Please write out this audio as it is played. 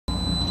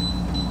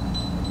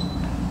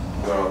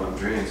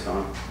brakes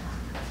on.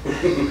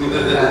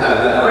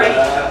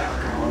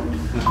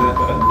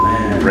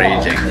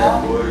 Raging.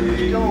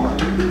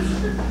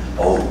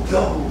 Oh,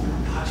 yo.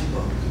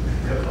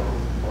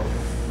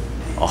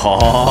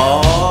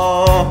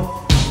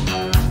 Oh.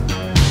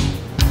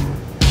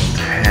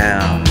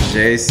 Damn,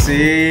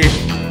 JC.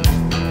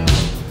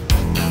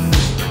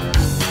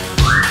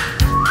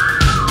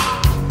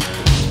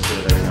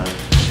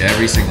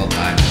 Every single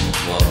time.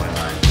 Blow my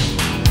mind.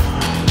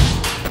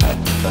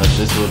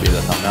 This will be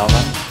the thumbnail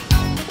then?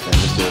 Can I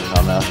just do a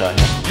thumbnail shot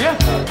here? Yeah.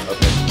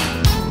 Okay.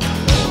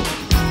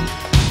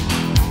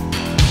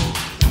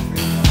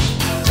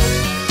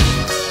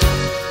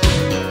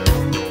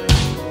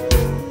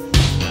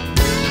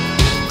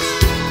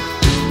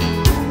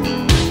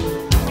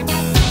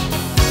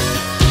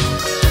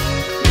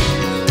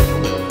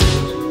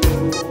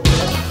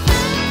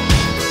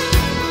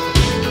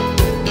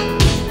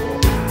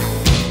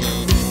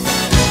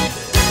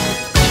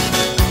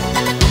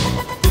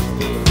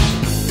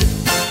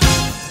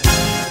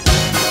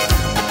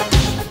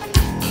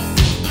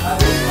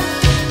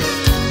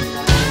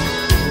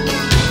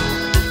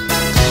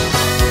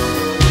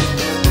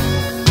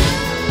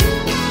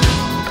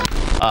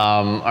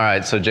 All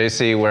right, so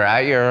JC, we're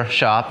at your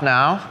shop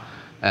now,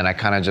 and I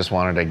kind of just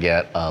wanted to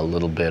get a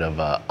little bit of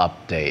an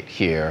update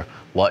here.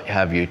 What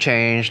have you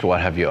changed? What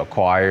have you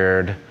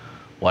acquired?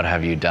 What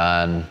have you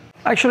done?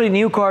 Actually,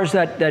 new cars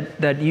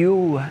that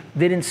you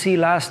didn't see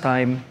last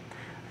time.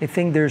 I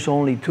think there's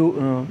only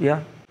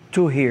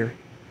two here.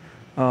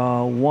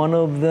 One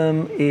of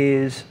them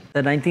is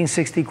the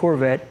 1960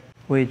 Corvette,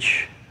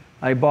 which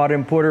I bought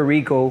in Puerto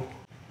Rico,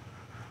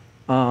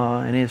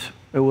 and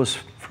it was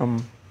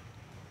from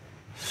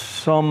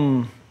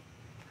some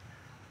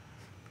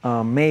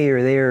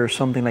mayor there or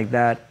something like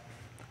that,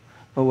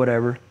 or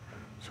whatever.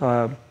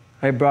 So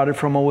I brought it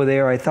from over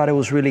there. I thought it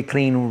was really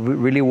clean,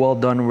 really well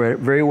done,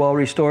 very well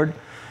restored.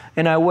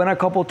 And I went a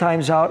couple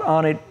times out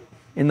on it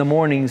in the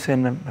mornings,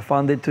 and I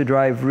found it to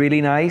drive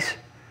really nice.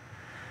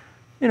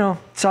 You know,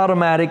 it's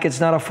automatic,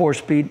 it's not a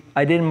 4-speed.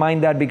 I didn't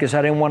mind that because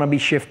I didn't want to be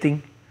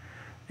shifting.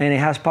 And it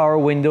has power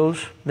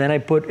windows. Then I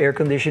put air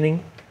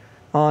conditioning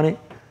on it.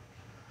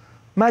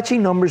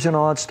 Matching numbers and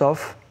all that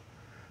stuff.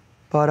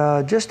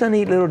 But just a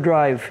neat little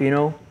drive, you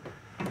know.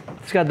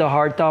 It's got the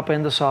hard top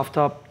and the soft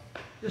top.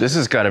 This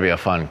has got to be a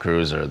fun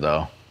cruiser,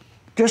 though.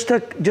 Just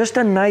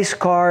a nice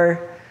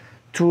car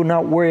to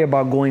not worry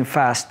about going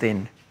fast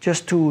in.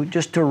 Just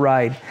to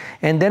ride.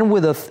 And then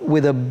with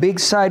a big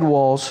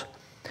sidewalls,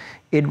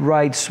 it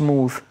rides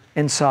smooth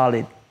and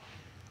solid.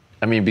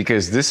 I mean,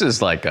 because this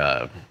is like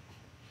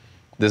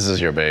this is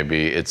your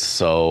baby. It's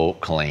so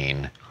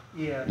clean.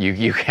 Yeah.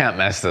 You can't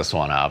mess this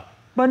one up.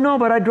 But no,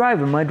 but I drive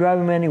them. I drive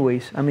them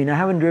anyways. I mean, I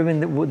haven't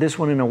driven this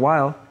one in a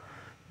while,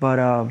 but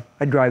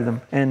I drive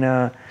them. And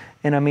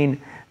I mean,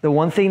 the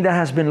one thing that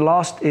has been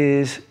lost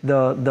is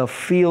the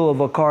feel of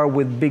a car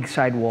with big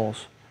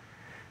sidewalls.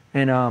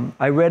 And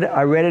I read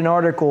an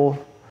article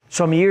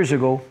some years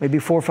ago, maybe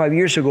 4 or 5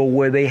 years ago,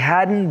 where they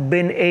hadn't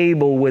been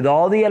able, with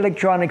all the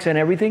electronics and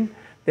everything,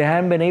 they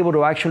hadn't been able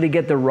to actually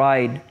get the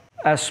ride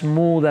as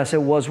smooth as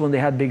it was when they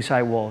had big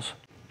sidewalls.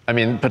 I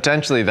mean,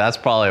 potentially that's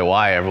probably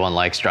why everyone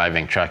likes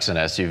driving trucks and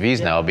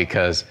SUVs now,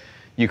 because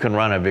you can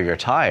run a bigger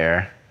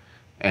tire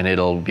and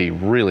it'll be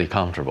really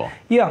comfortable.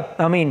 Yeah,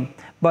 I mean,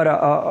 but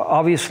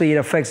obviously it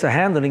affects the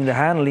handling. The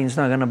handling's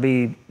not gonna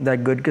be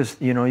that good because,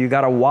 you know, you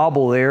got a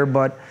wobble there,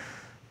 but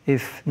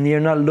if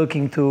you're not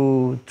looking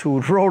to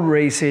road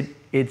race it,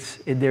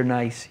 they're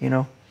nice, you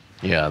know?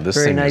 Yeah, this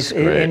very thing nice.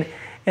 is great.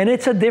 And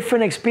it's a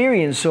different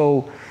experience,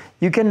 so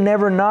you can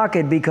never knock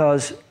it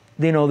because,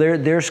 you know,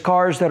 there's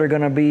cars that are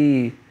gonna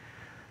be,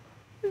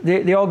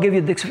 they all give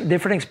you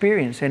different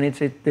experience, and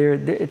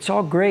it's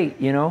all great,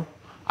 you know?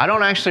 I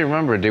don't actually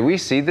remember. Did we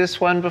see this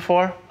one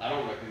before? I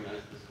don't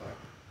recognize this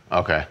car.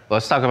 Okay,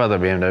 let's talk about the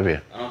BMW.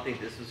 I don't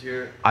think this is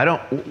here.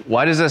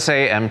 Why does it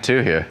say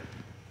M2 here?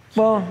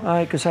 Well,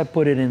 because I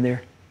put it in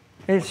there.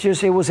 It's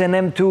just, it was an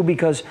M2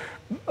 because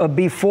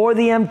before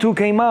the M2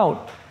 came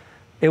out,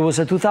 it was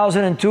a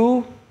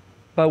 2002,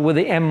 but with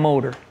the M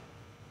motor,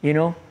 you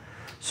know?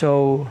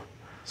 So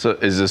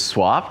is this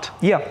swapped?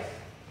 Yeah.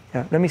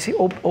 Yeah, let me see,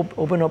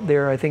 open up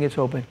there, I think it's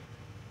open.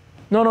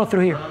 No,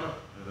 through here.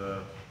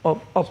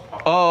 Up.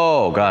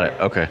 Oh, got it,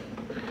 okay.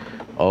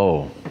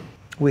 Oh.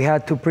 We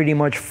had to pretty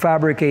much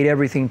fabricate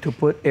everything to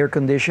put air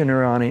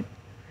conditioner on it.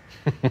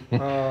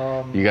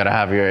 You gotta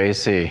have your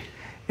AC.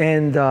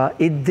 And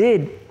it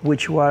did,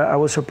 which I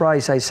was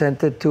surprised. I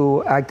sent it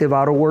to Active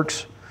Auto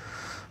Works.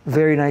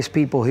 Very nice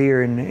people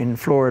here in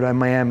Florida, in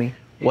Miami.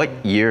 What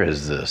year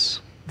is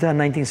this? It's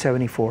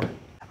 1974.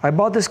 I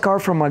bought this car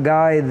from a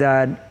guy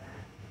that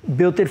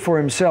built it for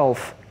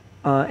himself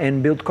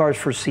and built cars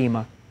for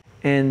SEMA.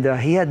 And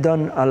he had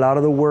done a lot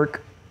of the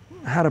work,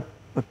 had a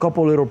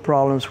couple little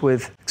problems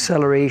with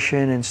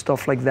acceleration and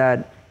stuff like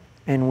that,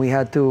 and we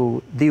had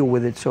to deal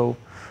with it. So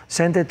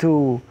sent it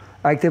to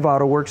Active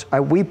Auto Works.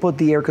 We put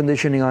the air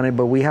conditioning on it,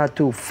 but we had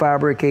to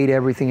fabricate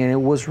everything, and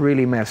it was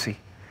really messy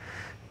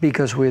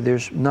because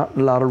there's not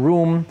a lot of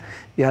room.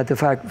 You had to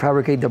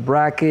fabricate the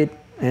bracket,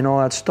 and all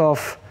that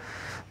stuff,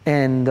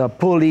 and the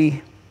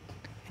pulley.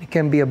 It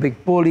can be a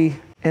big pulley.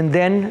 And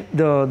then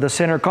the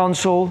center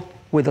console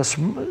with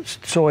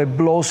so it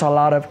blows a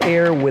lot of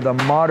air with a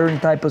modern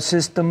type of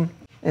system,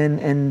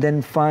 and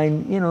then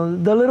find, you know,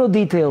 the little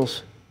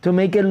details to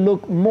make it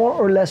look more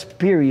or less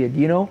period,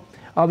 you know?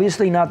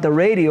 Obviously not the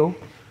radio,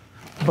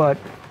 but,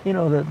 you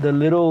know, the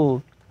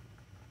little,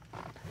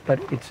 but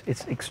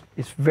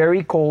it's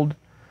very cold.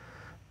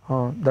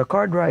 The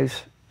car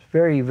drives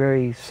very,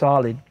 very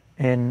solid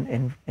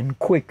and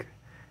quick,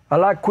 a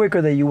lot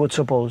quicker than you would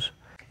suppose.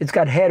 It's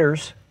got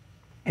headers,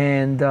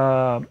 and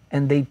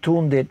they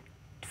tuned it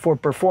for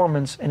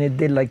performance, and it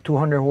did like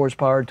 200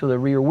 horsepower to the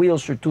rear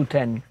wheels, or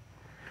 210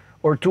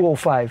 or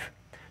 205.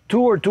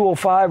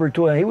 205 or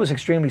 2. He was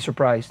extremely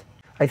surprised.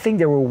 I think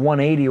they were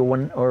 180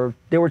 or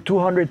they were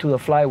 200 to the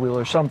flywheel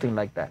or something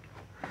like that,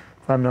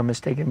 if I'm not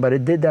mistaken. But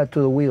it did that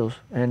to the wheels,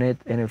 and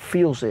it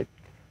feels it.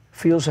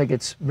 Feels like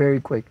it's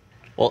very quick.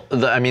 Well,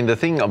 I mean, the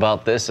thing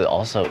about this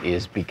also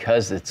is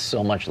because it's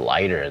so much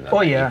lighter than the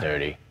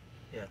E30,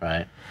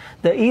 right?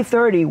 The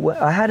E30,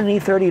 I had an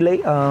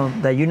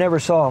E30 that you never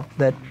saw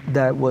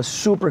that was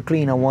super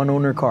clean, a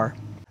one-owner car.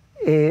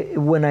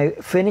 When I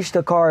finished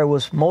the car, it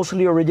was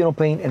mostly original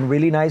paint and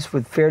really nice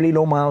with fairly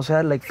low miles. I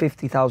had like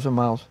 50,000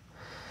 miles.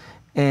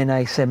 And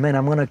I said, man,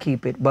 I'm gonna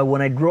keep it. But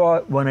when I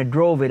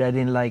drove it, I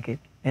didn't like it.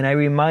 And I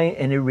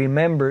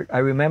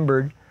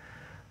remembered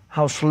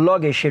how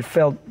sluggish it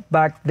felt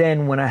back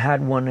then when I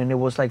had one, and it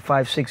was like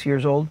 5-6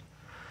 years old.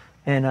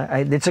 And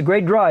it's a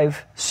great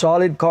drive,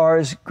 solid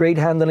cars, great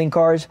handling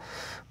cars,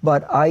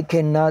 but I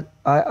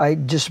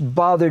just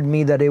bothered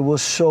me that it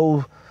was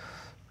so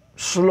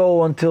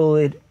slow until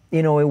it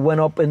went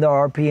up in the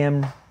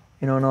RPM,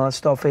 you know, and all that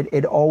stuff.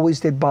 It always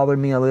did bother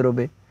me a little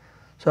bit.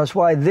 So that's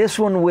why this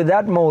one with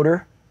that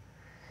motor,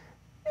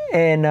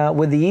 and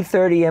with the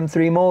E30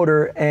 M3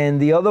 motor, and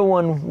the other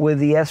one with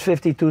the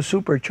S52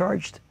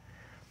 supercharged,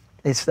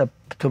 it's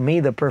to me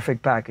the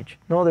perfect package.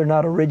 No, they're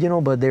not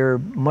original, but they're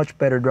much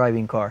better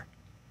driving car.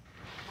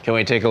 Can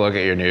we take a look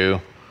at your new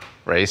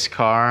race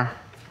car?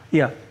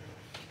 Yeah.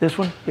 This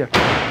one? Yeah.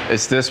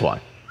 It's this one.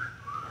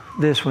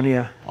 This one,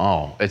 yeah.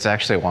 Oh, it's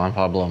actually Juan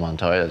Pablo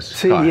Montoya's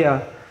car. See,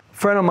 yeah.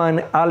 Friend of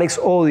mine, Alex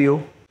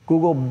Odio,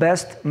 Google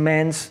best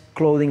men's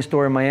clothing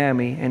store in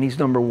Miami, and he's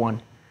 #1.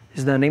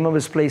 The name of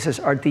his place is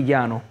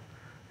Artillano,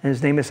 and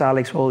his name is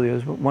Alex Odio.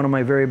 He's one of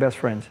my very best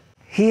friends.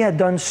 He had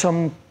done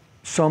some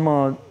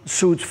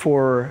suits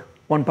for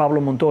Juan Pablo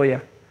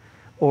Montoya,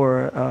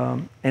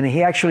 and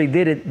he actually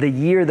did it the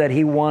year that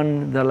he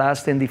won the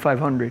last Indy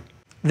 500.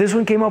 This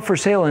one came up for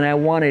sale, and I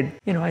wanted,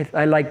 you know,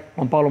 I like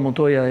Juan Pablo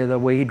Montoya, the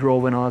way he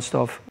drove and all that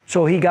stuff.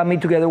 So he got me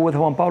together with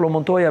Juan Pablo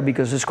Montoya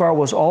because this car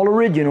was all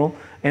original,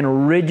 an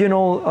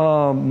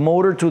original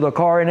motor to the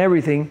car and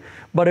everything,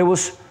 but it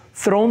was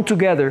thrown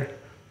together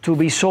to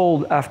be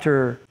sold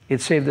after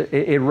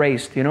it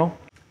raced, you know.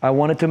 I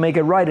wanted to make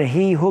it right, and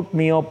he hooked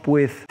me up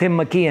with Tim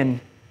McKeon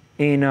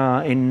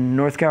in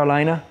North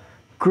Carolina.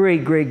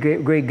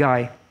 Great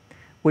guy,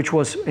 which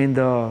was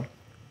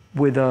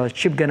with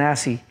Chip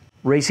Ganassi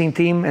racing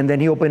team, and then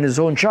he opened his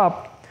own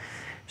shop.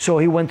 So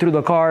he went through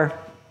the car.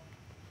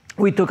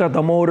 We took out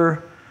the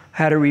motor,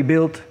 had it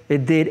rebuilt.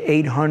 It did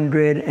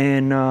 800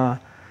 and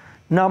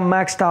not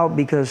maxed out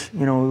because,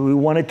 you know, we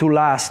wanted to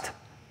last.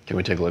 Can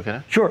we take a look at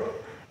it? Sure.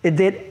 It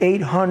did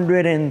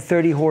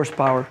 830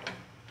 horsepower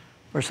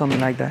or something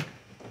like that.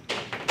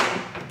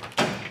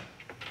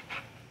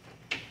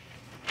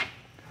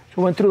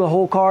 So went through the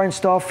whole car and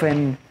stuff,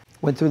 and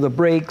went through the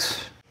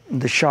brakes,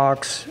 the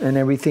shocks and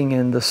everything,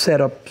 and the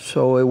setup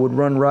so it would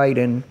run right.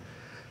 And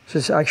so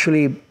it's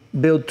actually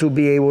built to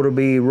be able to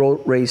be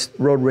road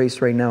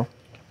raced right now.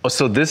 Oh,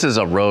 so this is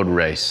a road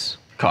race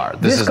car.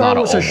 This car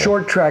was a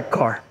short track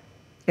car,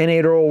 and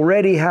it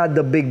already had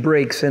the big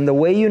brakes. And the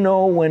way you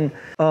know when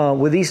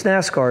with these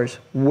NASCARs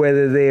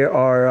whether they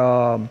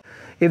are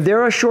if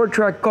they're a short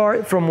track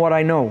car, from what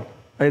I know,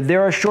 if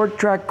they're a short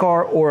track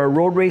car or a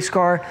road race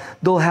car,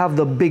 they'll have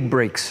the big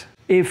brakes.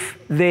 If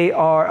they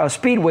are a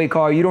speedway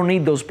car, you don't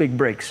need those big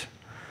brakes.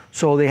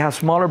 So they have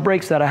smaller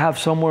brakes that I have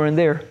somewhere in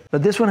there.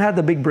 But this one had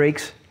the big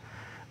brakes,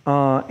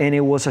 and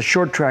it was a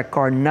short track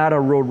car, not a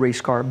road race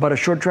car. But a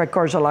short track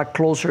car is a lot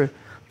closer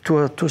to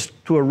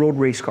a road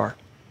race car.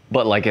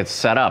 But like it's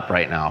set up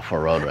right now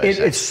for road race.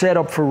 It's set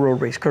up for road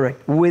race,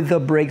 correct. With the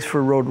brakes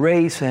for road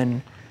race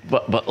and...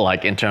 But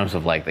like in terms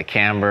of like the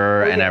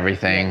camber and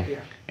everything.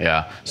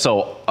 Yeah.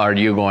 So are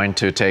you going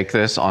to take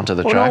this onto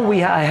the track? No,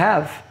 I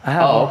have.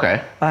 Oh,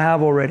 okay. I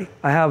have already.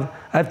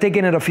 I've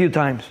taken it a few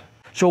times.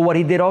 So what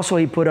he did also,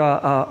 he put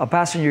a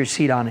passenger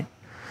seat on it.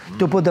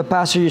 To put the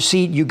passenger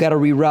seat, you got to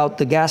reroute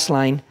the gas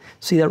line.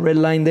 See that red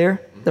line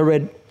there? The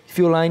red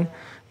fuel line?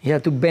 You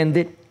have to bend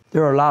it.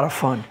 They're a lot of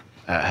fun.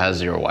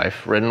 Has your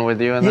wife ridden with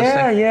you in this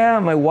thing? Yeah.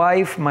 My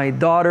wife, my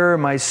daughter,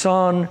 my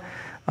son,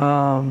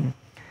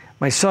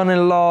 my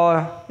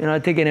son-in-law. You know,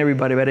 I've taken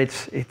everybody,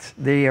 but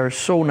they are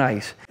so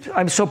nice.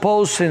 I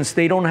suppose since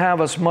they don't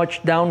have as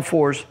much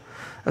downforce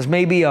as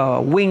maybe a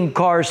wing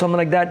car or something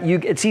like that,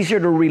 it's easier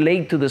to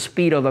relate to the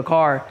speed of the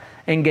car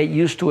and get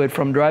used to it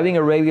from driving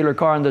a regular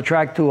car on the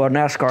track to a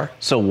NASCAR.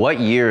 So what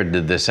year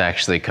did this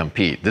actually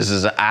compete? This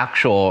is an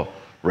actual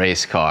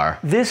race car.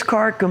 This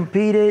car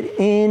competed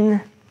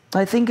in,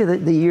 I think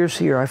the year's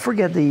here. I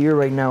forget the year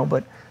right now,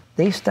 but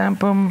they stamp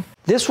them.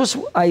 This was,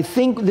 I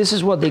think this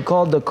is what they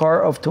called the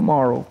car of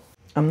tomorrow.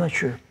 I'm not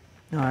sure.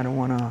 No, I don't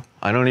want to.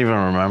 I don't even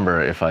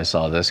remember if I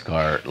saw this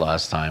car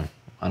last time.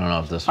 I don't know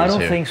if this was I don't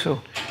here. think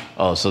so.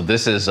 Oh, so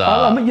this is... you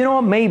know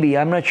what, maybe,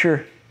 I'm not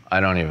sure. I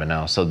don't even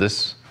know. So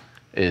this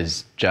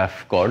is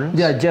Jeff Gordon's?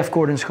 Yeah, Jeff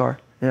Gordon's car.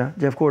 Yeah,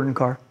 Jeff Gordon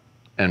car.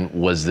 And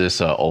was this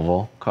an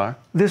oval car?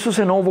 This was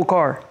an oval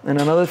car. And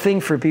another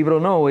thing for people to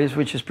know is,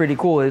 which is pretty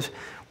cool, is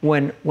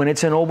when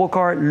it's an oval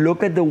car,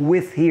 look at the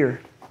width here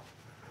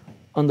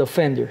on the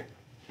fender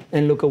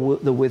and look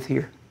at the width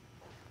here.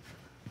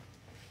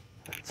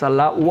 It's a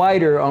lot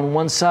wider on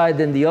one side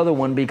than the other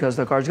one because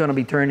the car's going to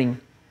be turning.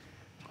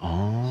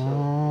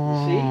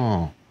 Oh. So, you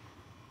see?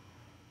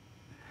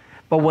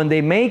 But when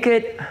they make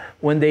it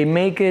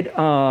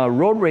a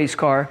road race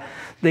car,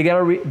 you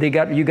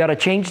gotta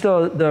change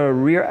the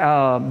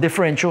rear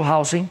differential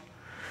housing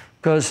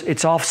because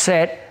it's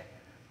offset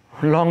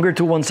longer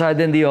to one side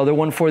than the other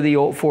one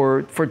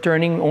for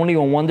turning only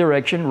on one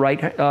direction,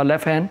 right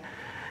left hand,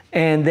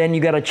 and then you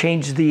gotta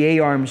change the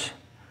A-arms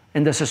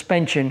and the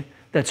suspension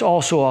that's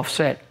also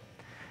offset,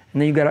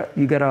 and then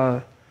you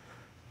gotta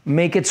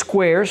make it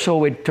square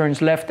so it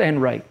turns left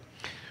and right.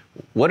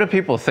 What do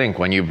people think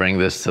when you bring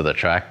this to the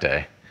track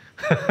day?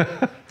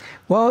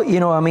 Well, you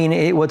know, I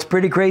mean, what's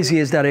pretty crazy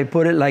is that I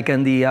put it like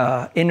in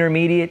the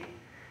intermediate,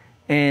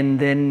 and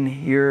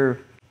then you're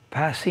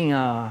passing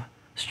a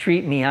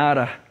street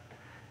Miata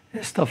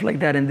and stuff like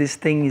that, and this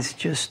thing is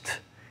just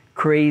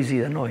crazy,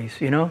 the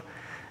noise, you know?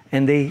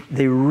 And they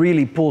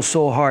really pull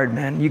so hard,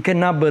 man. You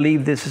cannot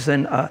believe this is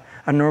a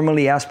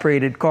normally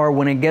aspirated car.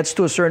 When it gets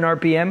to a certain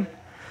RPM,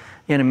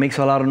 and it makes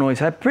a lot of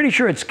noise. I'm pretty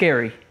sure it's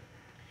scary,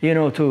 you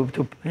know,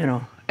 you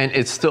know. And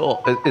it's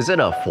still, is it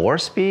a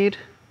 4-speed?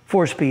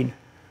 4-speed.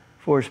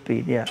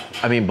 4-speed, yeah.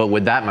 I mean, but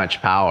with that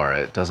much power,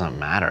 it doesn't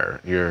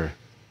matter. You're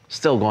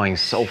still going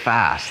so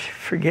fast.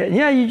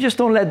 Yeah, you just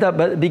don't let that,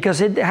 but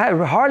because it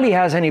hardly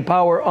has any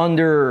power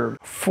under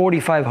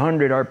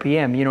 4,500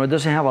 RPM. You know, it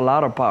doesn't have a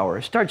lot of power.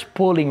 It starts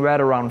pulling right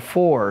around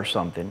 4 or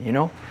something, you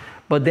know.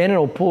 But then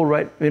it'll pull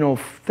right, you know,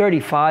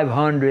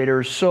 3,500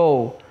 or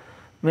so.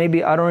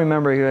 Maybe, I don't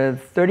remember,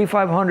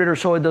 3,500 or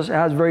so, it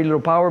has very little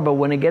power, but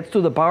when it gets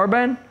to the power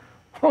band,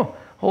 oh,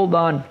 hold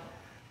on.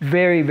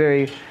 Very,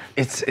 very.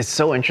 It's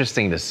so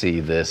interesting to see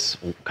this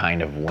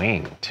kind of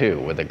wing, too,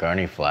 with the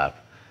gurney flap.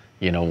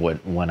 You know,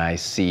 when I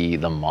see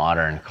the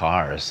modern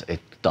cars,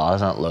 it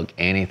doesn't look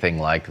anything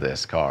like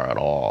this car at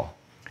all.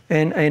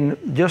 And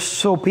just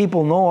so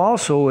people know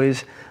also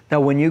is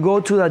that when you go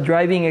to that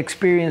driving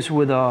experience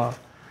with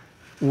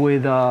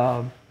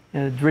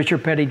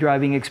Richard Petty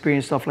driving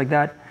experience, stuff like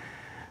that,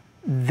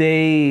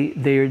 they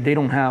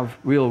don't have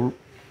real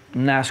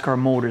NASCAR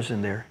motors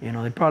in there. You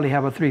know, they probably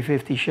have a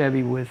 350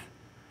 Chevy with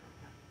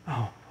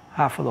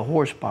half of the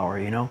horsepower,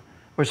 you know,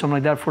 or something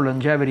like that for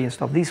longevity and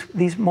stuff.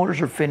 These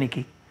motors are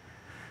finicky.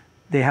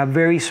 They have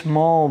very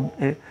small.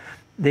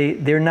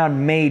 They're not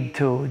made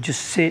to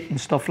just sit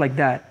and stuff like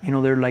that. You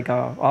know, they're like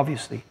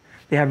obviously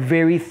they have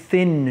very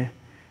thin.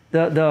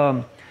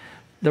 The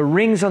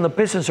rings on the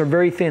pistons are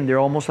very thin. They're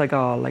almost like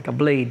a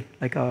blade,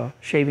 like a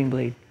shaving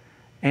blade.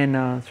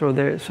 And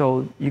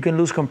so you can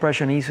lose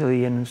compression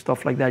easily and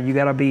stuff like that. You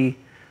gotta be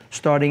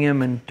starting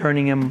them and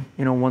turning them,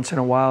 you know, once in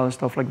a while and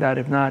stuff like that.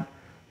 If not,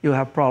 you'll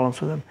have problems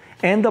with them.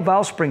 And the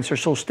valve springs are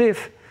so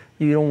stiff,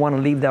 you don't want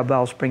to leave that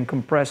valve spring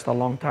compressed a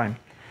long time.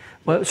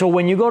 But so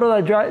when you go to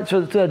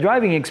the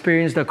driving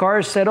experience, the car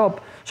is set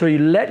up so you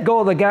let go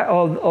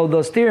of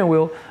the steering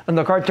wheel and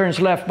the car turns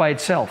left by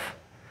itself,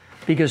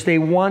 because they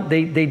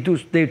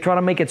try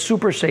to make it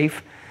super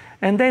safe.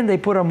 And then they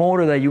put a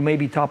motor that you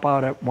maybe top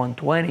out at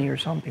 120 or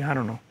something. I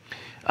don't know.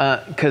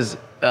 Because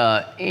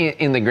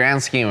in the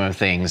grand scheme of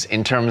things,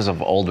 in terms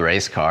of old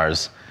race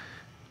cars,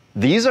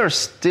 these are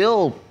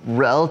still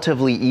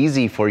relatively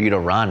easy for you to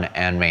run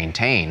and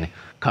maintain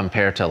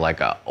compared to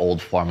like an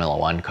old Formula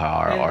One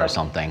car or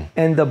something.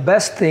 And the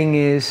best thing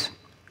is,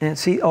 and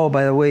see, oh,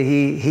 by the way,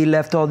 he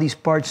left all these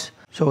parts.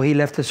 So he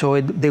left it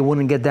so they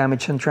wouldn't get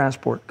damaged in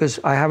transport. Because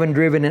I haven't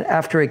driven it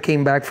after it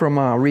came back from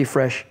a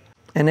refresh.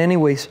 And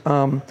anyways,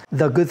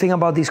 the good thing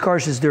about these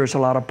cars is there's a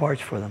lot of parts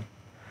for them.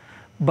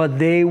 But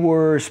they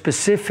were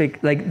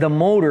specific, like the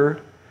motor,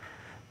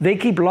 they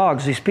keep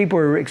logs. These people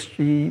are,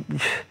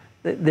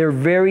 they're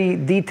very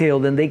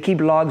detailed and they keep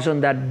logs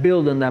on that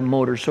build on that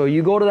motor. So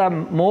you go to that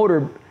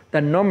motor,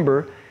 that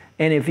number,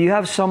 and if you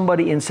have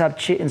somebody inside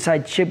Chip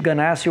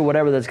Ganassi or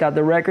whatever that's got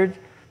the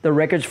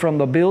records from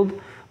the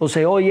build, will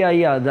say, oh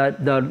yeah,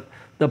 that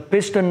the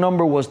piston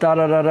number was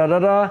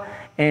da-da-da-da-da-da,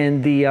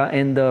 and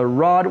the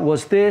rod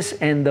was this,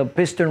 and the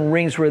piston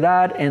rings were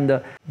that,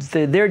 and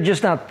they're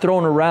just not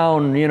thrown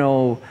around, you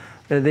know.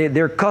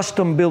 They're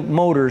custom built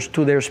motors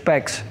to their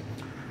specs.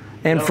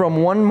 And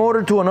from one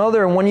motor to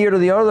another and one year to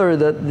the other,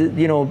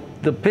 you know,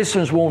 the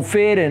pistons won't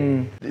fit.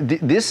 And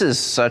this is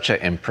such an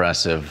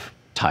impressive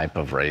type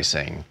of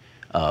racing.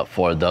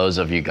 For those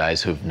of you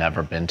guys who've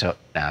never been to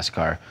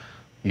NASCAR,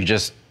 you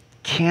just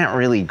can't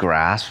really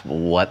grasp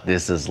what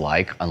this is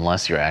like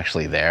unless you're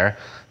actually there.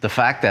 The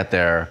fact that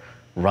they're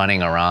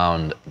running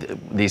around,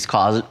 these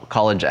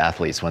college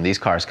athletes, when these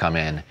cars come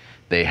in,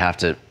 they have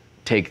to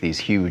take these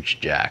huge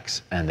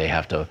jacks and they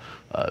have to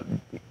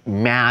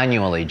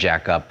manually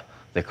jack up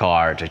the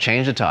car to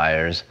change the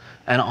tires.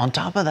 And on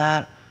top of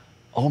that,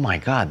 oh my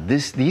God,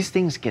 these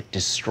things get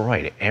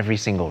destroyed every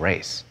single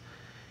race.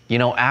 You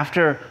know,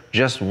 after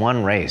just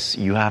one race,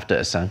 you have to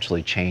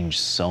essentially change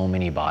so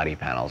many body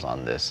panels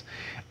on this.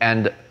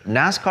 And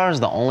NASCAR is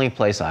the only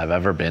place I've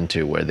ever been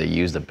to where they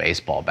use the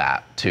baseball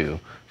bat to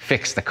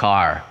fix the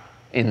car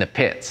in the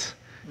pits.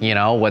 You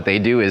know, what they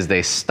do is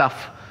they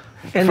stuff.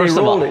 And first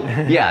they roll of all,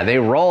 it. Yeah, they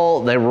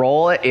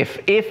roll it.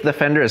 If the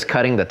fender is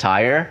cutting the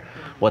tire,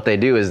 what they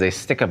do is they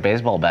stick a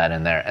baseball bat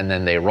in there and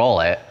then they roll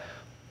it.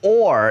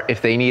 Or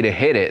if they need to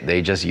hit it,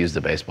 they just use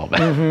the baseball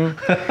bat.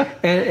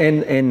 Mm-hmm.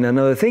 and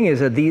another thing is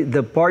that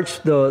the parts,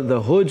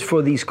 the hoods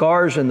for these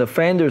cars and the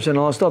fenders and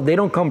all that stuff, they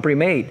don't come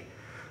pre-made.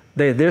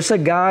 There's a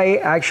guy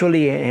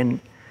actually,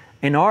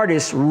 an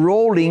artist,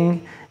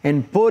 rolling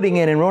and putting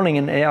it and rolling.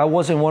 And I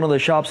was in one of the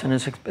shops, and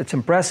it's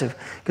impressive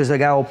because the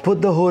guy will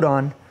put the hood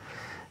on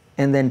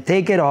and then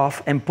take it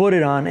off and put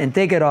it on and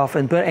take it off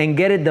and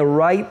get it the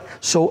right,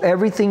 so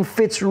everything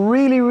fits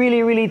really,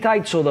 really, really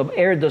tight so the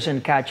air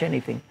doesn't catch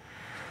anything.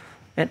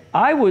 And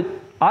I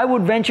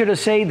would venture to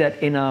say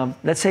that in a,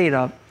 let's say in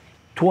a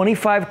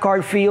 25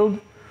 car field,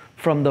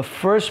 from the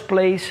first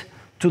place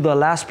to the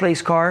last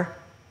place car,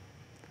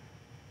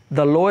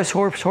 the lowest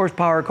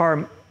horsepower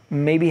car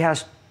maybe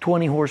has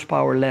 20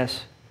 horsepower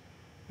less,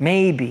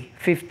 maybe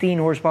 15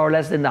 horsepower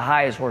less than the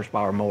highest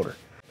horsepower motor.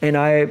 And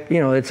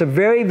it's a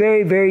very,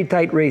 very, very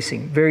tight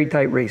racing, very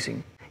tight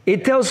racing.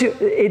 It tells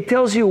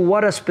you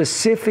what a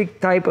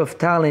specific type of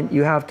talent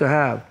you have to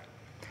have.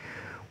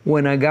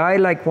 When a guy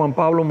like Juan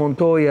Pablo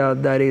Montoya,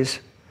 that is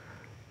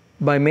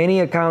by many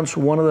accounts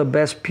one of the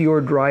best pure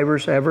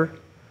drivers ever,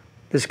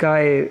 this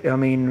guy, I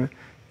mean,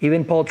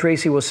 even Paul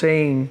Tracy was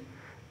saying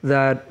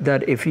that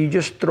if you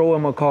just throw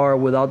him a car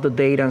without the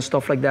data and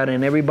stuff like that,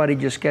 and everybody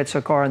just gets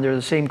a car and they're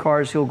the same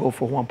cars, he'll go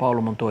for Juan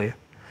Pablo Montoya.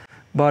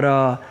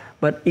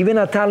 But even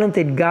a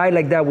talented guy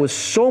like that with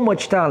so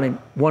much talent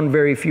won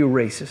very few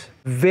races.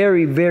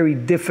 Very, very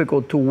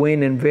difficult to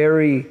win and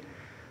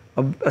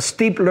a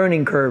steep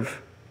learning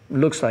curve,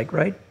 looks like,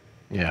 right?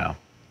 Yeah,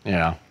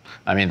 yeah.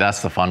 I mean,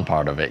 that's the fun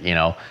part of it, you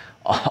know.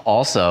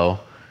 Also,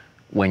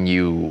 when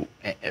you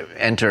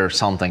enter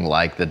something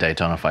like the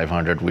Daytona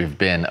 500, we've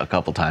been a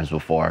couple times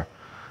before,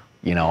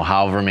 you know,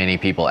 however many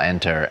people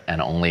enter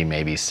and only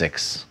maybe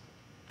 6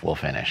 will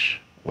finish,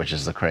 which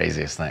is the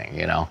craziest thing,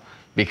 you know,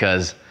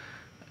 because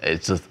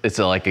it's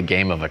like a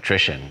game of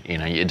attrition. You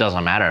know, it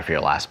doesn't matter if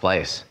you're last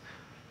place.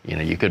 You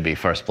know, you could be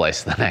first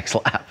place the next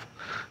lap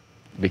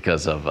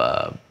because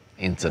of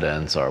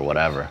incidents or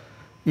whatever.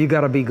 You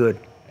gotta be good.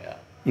 Yeah.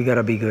 You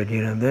gotta be good.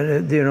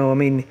 You know, I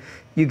mean,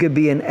 you could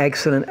be an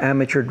excellent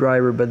amateur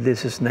driver, but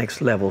this is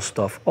next level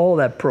stuff. All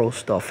that pro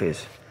stuff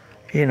is.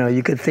 You know,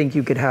 you could think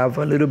you could have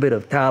a little bit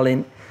of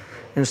talent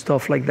and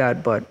stuff like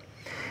that, but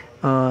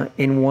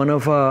in one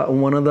of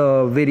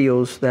the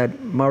videos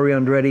that Mario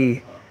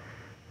Andretti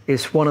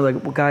is one of the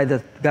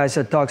guys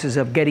that talks is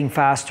of getting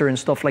faster and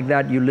stuff like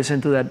that. You listen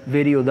to that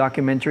video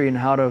documentary on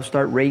how to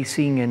start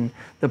racing and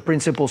the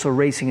principles of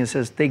racing. It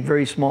says take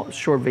very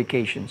short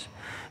vacations,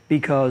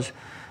 because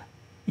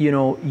you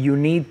know you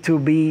need to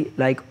be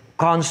like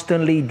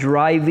constantly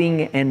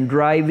driving and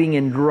driving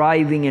and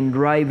driving and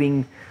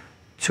driving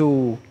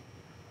to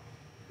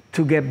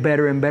get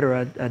better and better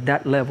at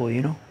that level,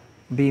 you know,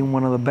 being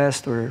one of the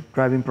best or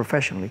driving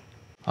professionally.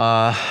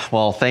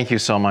 Well, thank you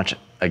so much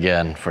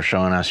again for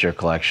showing us your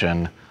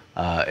collection.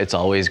 It's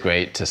always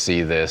great to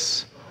see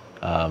this.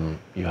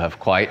 You have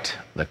quite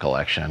the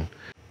collection.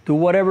 Do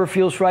whatever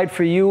feels right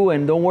for you,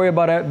 and don't worry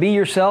about it. Be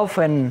yourself,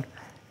 and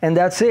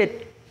that's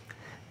it.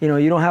 You know,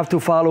 you don't have to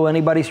follow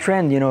anybody's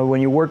trend. You know,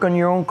 when you work on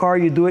your own car,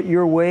 you do it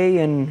your way,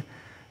 and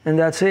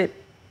that's it.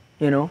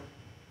 You know,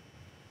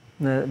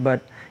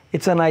 but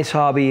it's a nice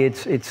hobby.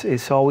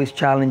 It's always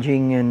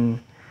challenging, and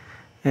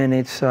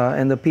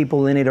the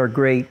people in it are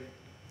great.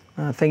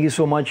 Thank you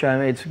so much.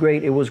 It's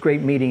great. It was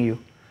great meeting you,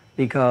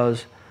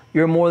 because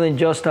you're more than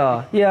just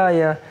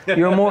yeah.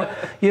 You're more,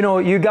 you know,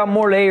 you got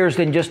more layers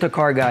than just a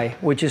car guy,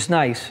 which is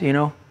nice, you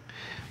know.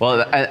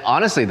 Well,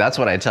 honestly, that's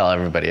what I tell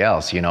everybody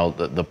else. You know,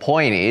 the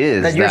point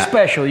is that you're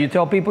special. You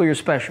tell people you're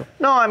special.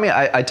 No, I mean,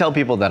 I tell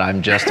people that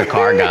I'm just a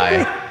car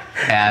guy,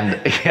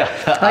 and yeah,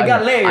 I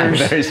got layers. I'm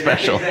very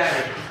special.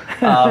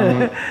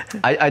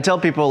 I tell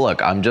people,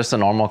 look, I'm just a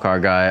normal car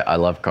guy. I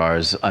love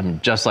cars.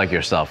 I'm just like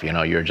yourself. You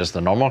know, you're just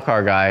a normal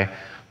car guy,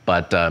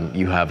 but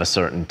you have a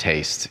certain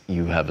taste.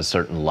 You have a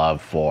certain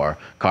love for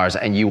cars,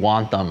 and you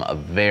want them a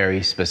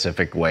very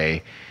specific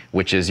way,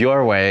 which is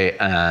your way.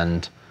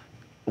 And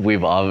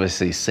we've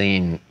obviously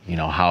seen, you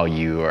know, how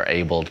you are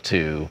able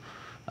to,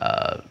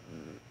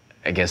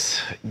 I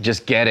guess,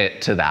 just get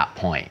it to that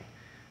point.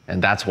 And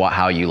that's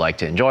how you like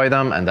to enjoy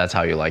them, and that's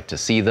how you like to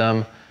see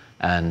them.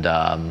 And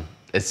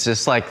it's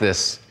just like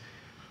this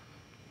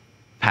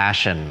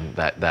passion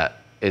that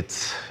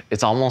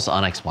it's almost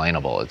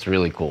unexplainable. It's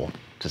really cool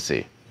to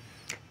see.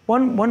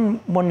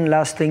 One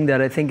last thing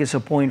that I think is a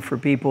point for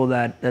people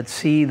that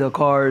see the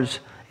cars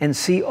and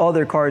see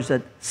other cars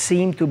that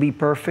seem to be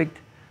perfect,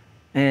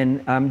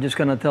 and I'm just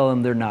gonna tell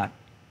them they're not.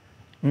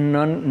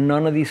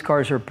 None of these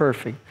cars are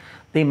perfect.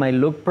 They might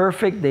look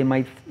perfect. They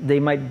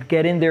might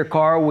get in their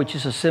car, which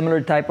is a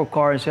similar type of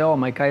car, and say, "Oh,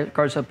 my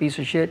car's a piece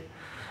of shit."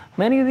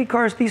 Many of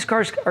these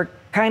cars are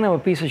kind of a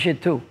piece of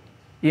shit too,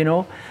 you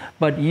know.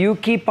 But you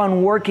keep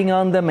on working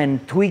on them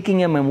and tweaking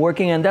them and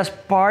working, and that's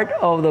part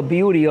of the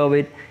beauty of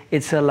it.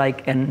 It's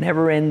like a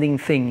never-ending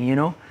thing, you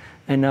know.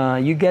 And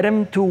you get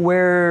them to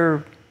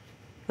where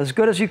as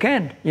good as you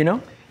can, you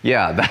know.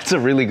 Yeah, that's a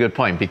really good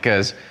point,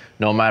 because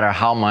no matter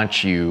how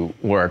much you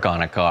work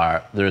on a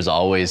car, there's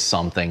always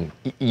something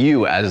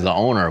you as the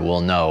owner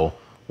will know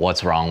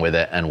what's wrong with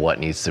it and what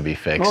needs to be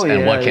fixed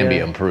and what can be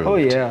improved. Oh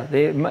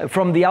yeah,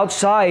 from the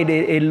outside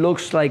it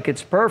looks like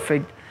it's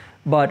perfect,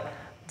 but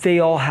they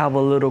all have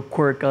a little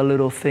quirk, a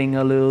little thing,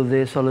 a little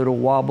this, a little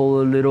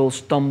wobble, a little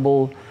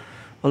stumble,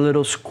 a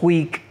little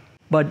squeak,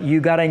 but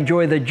you gotta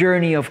enjoy the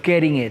journey of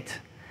getting it.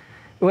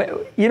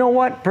 You know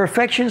what?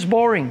 Perfection's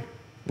boring.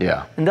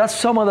 Yeah. And that's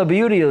some of the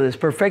beauty of this.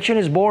 Perfection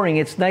is boring.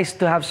 It's nice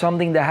to have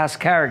something that has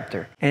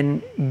character.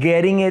 And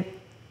getting it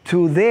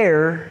to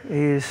there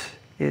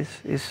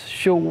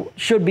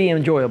should be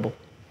enjoyable,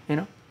 you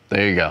know?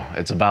 There you go.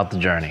 It's about the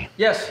journey.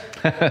 Yes.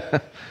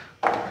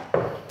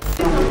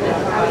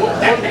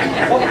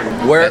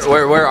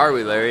 Where are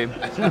we, Larry?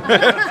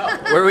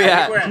 Where are we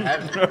at? We're in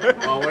heaven.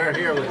 Well, we're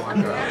here with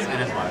Juan Carlos and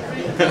his wife.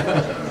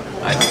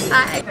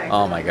 Hi.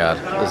 Oh my God.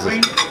 This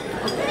is...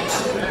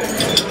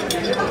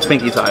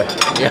 Pinky tie.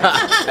 Yeah,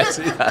 I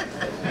see that.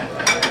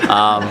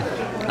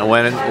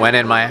 When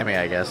in Miami,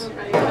 I guess.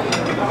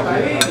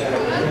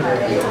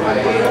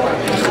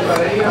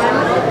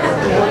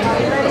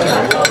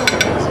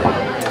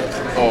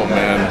 Oh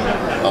man.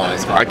 Oh,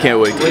 it's I can't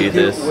wait to eat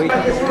this.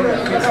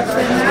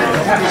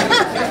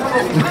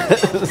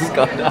 This is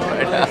going down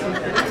right now.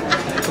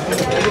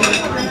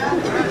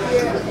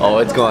 Oh,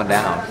 it's going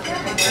down.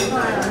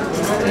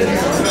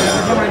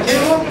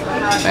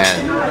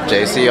 Man,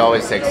 JC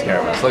always takes care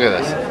of us. Look at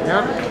this.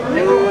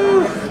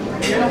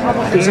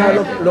 Tú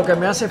sabes lo que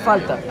me hace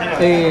falta,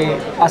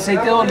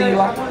 aceite de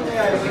oliva,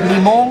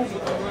 limón,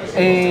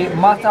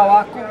 más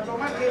tabaco,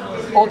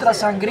 otra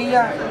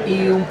sangría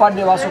y un par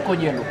de vasos con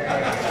hielo.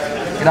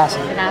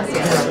 Gracias.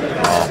 Gracias.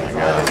 Oh my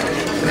God.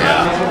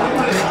 Yeah.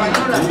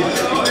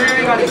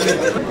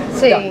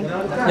 Sí.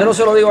 Yo no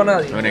se lo digo a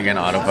nadie. Doing it again,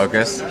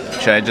 autofocus.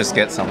 Should I just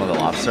get some of the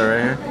lobster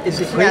right here? Is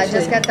it Yeah,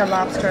 just get the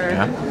lobster.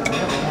 Yeah.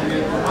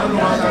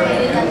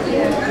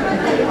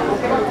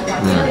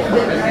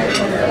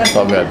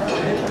 So good.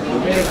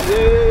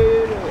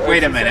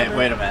 Wait a minute.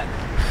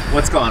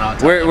 What's going on?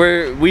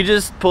 We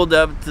just pulled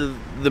up to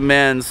the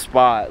man's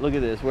spot. Look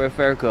at this. We're at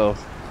Fairco.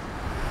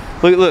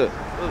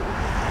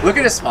 Look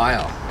at his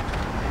smile.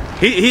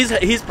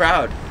 He's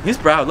proud. He's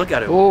proud. Look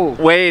at him. Oh.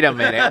 Wait a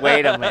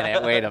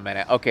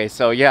minute. Okay,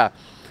 so yeah.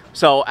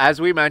 So as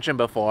we mentioned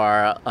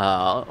before,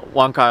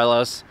 Juan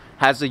Carlos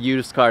has a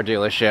used car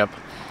dealership,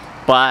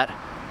 but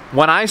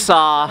when I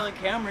saw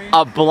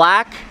a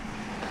black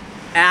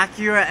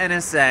Acura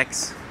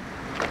NSX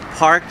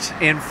parked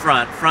in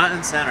front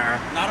and center.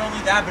 Not only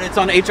that, but it's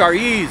on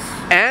HREs.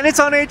 And it's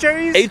on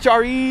HREs?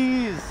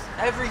 HREs.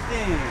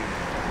 Everything.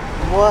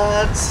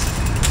 What?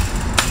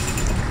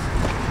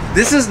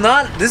 This is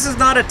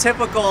not a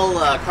typical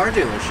car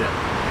dealership.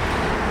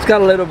 It's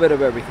got a little bit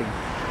of everything.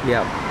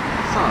 Yeah.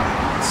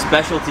 Huh.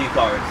 Specialty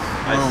cars.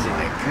 Oh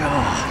my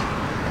God.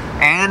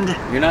 And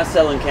You're not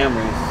selling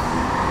Camrys.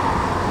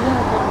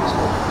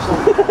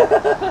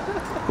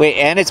 wait,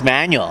 and it's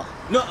manual.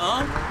 No.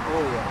 Oh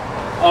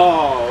yeah.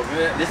 Oh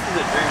man, this is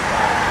a dream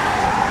car.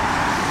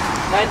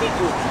 92.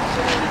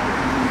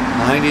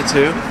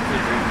 92?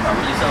 Are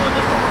you selling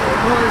this one?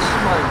 No, this is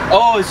mine.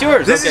 Oh, it's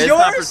yours. This is It's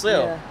not for yours?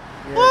 sale. Yeah.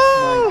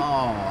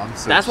 Oh, I'm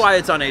so That's why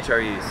it's on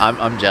HREs.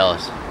 I'm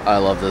jealous. I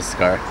love this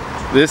car.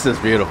 This is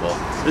beautiful.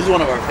 This is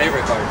one of our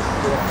favorite cars.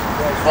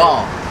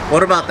 Oh,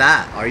 what about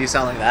that? Are you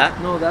selling that?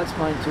 No, that's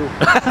mine too.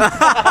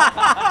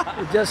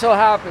 It just so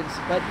happens,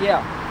 but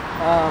yeah.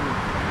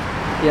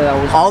 Yeah,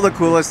 that was All the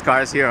coolest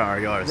cars here are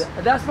yours.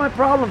 That's my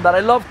problem, that I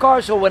love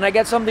cars, so when I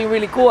get something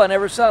really cool, I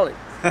never sell it.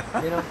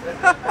 You know?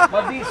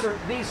 But these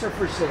are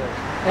for sale.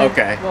 And,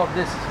 Okay. Well,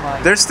 this is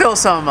mine. There's still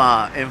some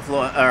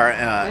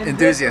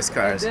enthusiast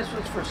cars. This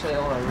was for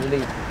sale, I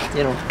really,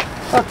 you know,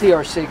 not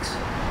TR6,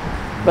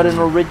 but an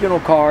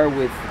original car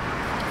with,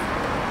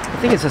 I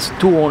think it's a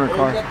two-owner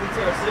car.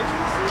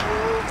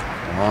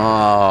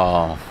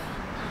 Oh.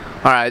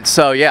 All right,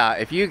 so yeah,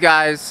 if you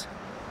guys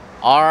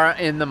are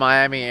in the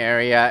Miami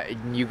area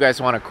and you guys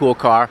want a cool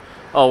car.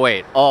 Oh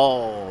wait,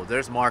 oh,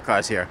 there's more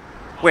cars here.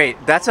 Wait,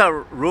 that's a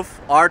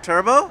Roof R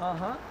Turbo?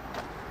 Uh-huh.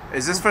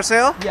 Is this for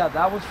sale? Yeah,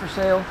 that was for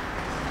sale.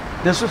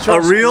 This was A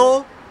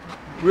real?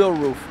 Real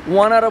Roof.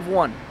 1 out of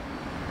 1.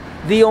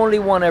 The only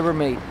one ever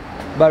made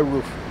by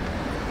Roof.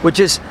 Which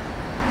is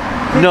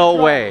No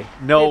way.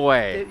 No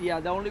way. Yeah,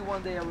 the only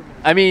one they ever made.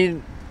 I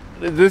mean,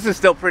 this is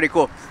still pretty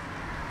cool.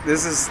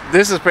 This is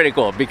pretty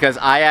cool because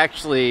I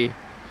actually,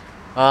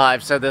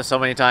 I've said this so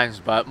many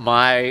times, but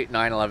my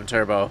 911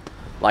 Turbo,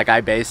 like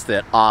I based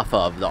it off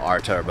of the R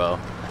Turbo.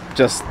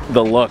 Just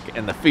the look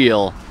and the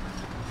feel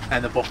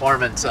and the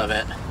performance of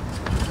it.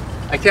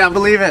 I can't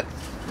believe it.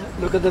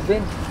 Look at the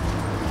VIN.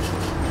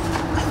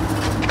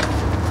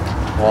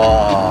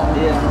 Whoa.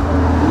 Yeah.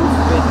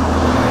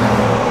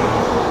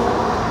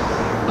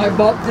 I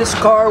bought this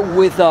car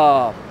with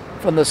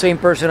from the same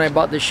person I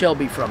bought the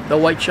Shelby from, the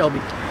white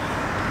Shelby.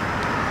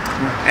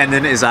 And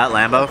then is that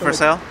Lambo for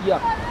sale? Yeah,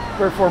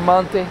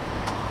 Performante.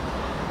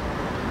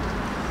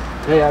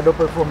 Gallardo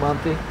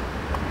Performante.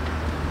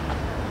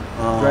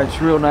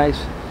 Drives real nice.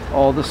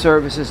 All the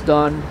service is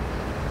done.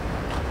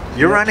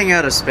 You're running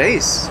out of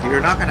space.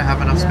 You're not going to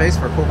have enough space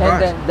for cool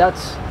cars. And then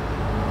that's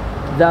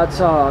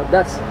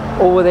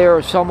over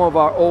there. Some of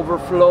our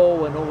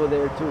overflow and over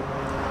there too.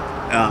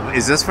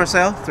 Is this for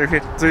sale?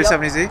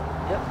 370Z?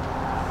 Yep.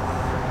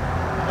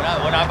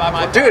 When I buy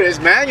my Dude, it's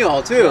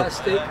manual too.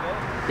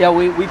 Yeah,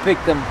 we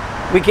picked them.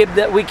 We keep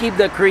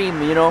the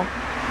cream, you know.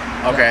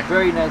 Okay. Yeah,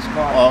 very nice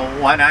car. Well,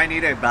 when I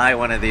need to buy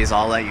one of these,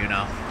 I'll let you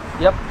know.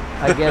 Yep,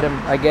 I get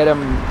them. I get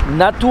them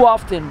not too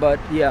often, but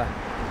yeah,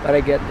 but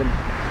I get them.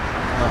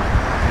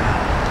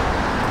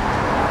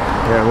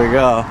 There we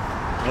go.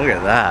 Look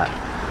at that.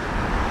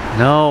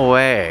 No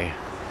way.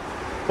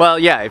 Well,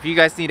 yeah, if you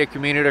guys need a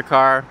commuter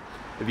car,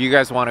 if you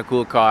guys want a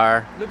cool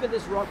car. Look at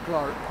this rock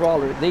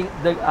crawler.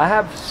 I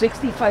have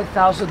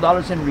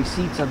 $65,000 in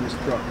receipts on this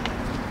truck.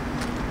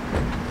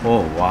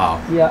 Oh,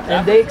 wow. Yeah,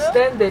 and they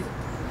extended.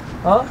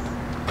 Huh?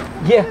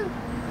 Yeah,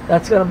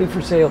 that's gonna be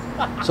for sale.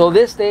 So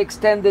they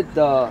extended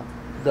the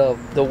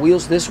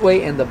wheels this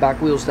way and the back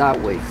wheels that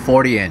way.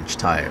 40-inch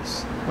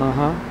tires.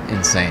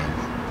 Insane.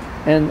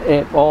 And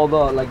all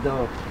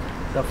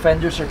the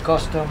fenders are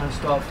custom and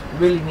stuff.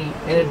 Really neat,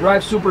 and it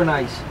drives super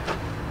nice.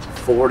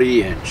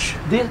 40-inch.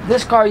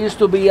 This car used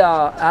to be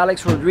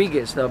Alex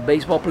Rodriguez, the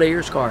baseball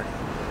player's car.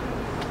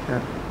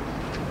 Yeah.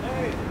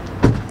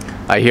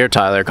 I hear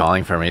Tyler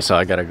calling for me, so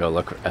I gotta go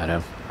look at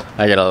him.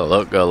 I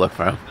gotta go look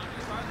for him.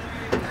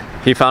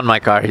 He found my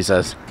car, he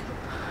says.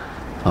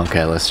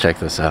 Okay, let's check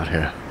this out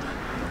here.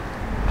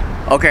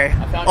 Okay.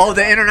 Oh,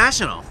 the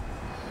International.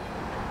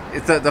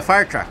 It's the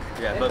fire truck.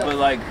 Yeah, but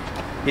like,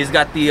 he's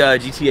got the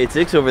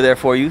GT86 over there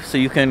for you, so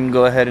you can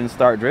go ahead and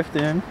start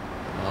drifting.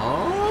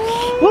 Oh.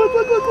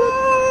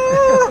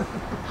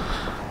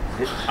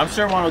 I'm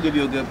sure Juan will give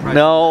you a good price.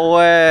 No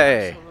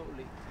way.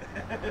 Absolutely.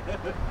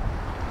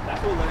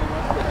 That's what Lenny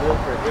wants to do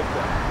for a drift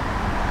car.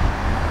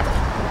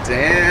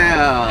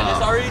 Damn. And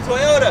it's already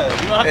Toyota.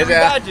 You don't have to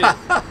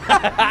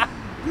reimagine.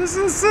 This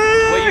is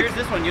sick. What year is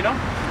this one, you know?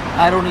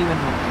 I don't even know.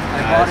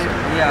 I bought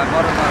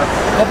it about a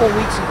couple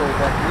weeks ago,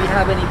 but we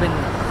haven't even.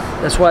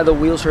 That's why the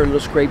wheels are a little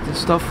scraped and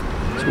stuff.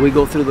 So we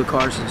go through the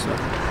cars and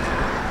stuff.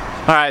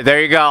 All right, there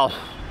you go.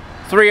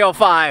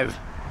 305.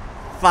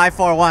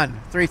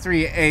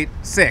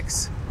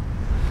 541-3386.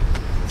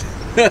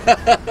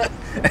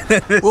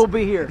 We'll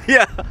be here.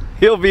 Yeah,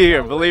 he'll be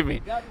here, believe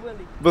me. God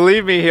willing.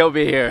 Believe me, he'll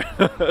be here.